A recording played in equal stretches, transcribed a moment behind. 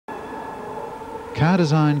Car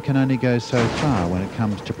design can only go so far when it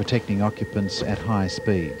comes to protecting occupants at high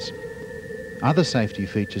speeds. Other safety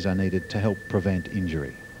features are needed to help prevent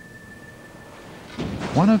injury.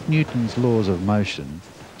 One of Newton's laws of motion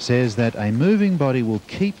says that a moving body will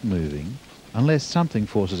keep moving unless something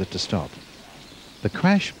forces it to stop. The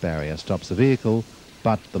crash barrier stops the vehicle,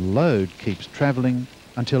 but the load keeps travelling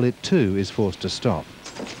until it too is forced to stop.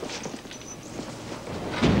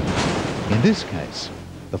 In this case,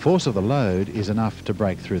 the force of the load is enough to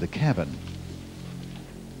break through the cabin.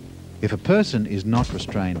 If a person is not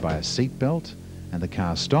restrained by a seatbelt and the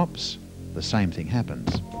car stops, the same thing happens.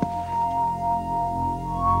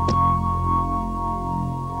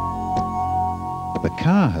 The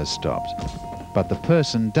car has stopped, but the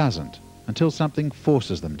person doesn't until something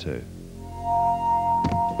forces them to.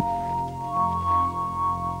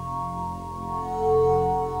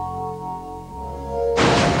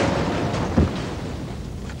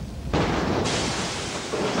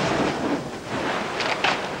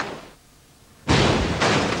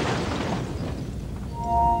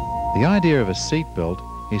 The idea of a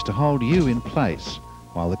seatbelt is to hold you in place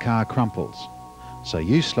while the car crumples, so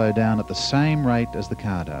you slow down at the same rate as the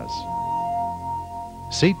car does.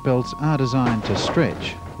 Seatbelts are designed to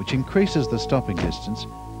stretch, which increases the stopping distance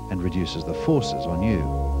and reduces the forces on you.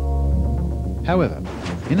 However,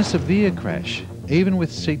 in a severe crash, even with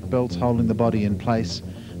seatbelts holding the body in place,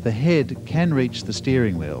 the head can reach the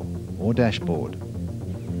steering wheel or dashboard.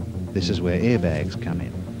 This is where airbags come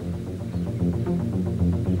in.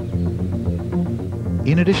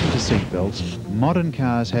 In addition to seatbelts, modern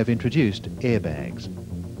cars have introduced airbags.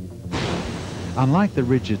 Unlike the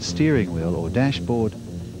rigid steering wheel or dashboard,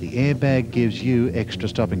 the airbag gives you extra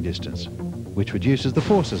stopping distance, which reduces the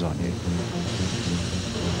forces on you.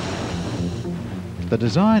 The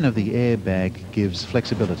design of the airbag gives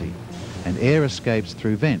flexibility, and air escapes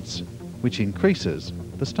through vents, which increases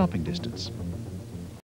the stopping distance.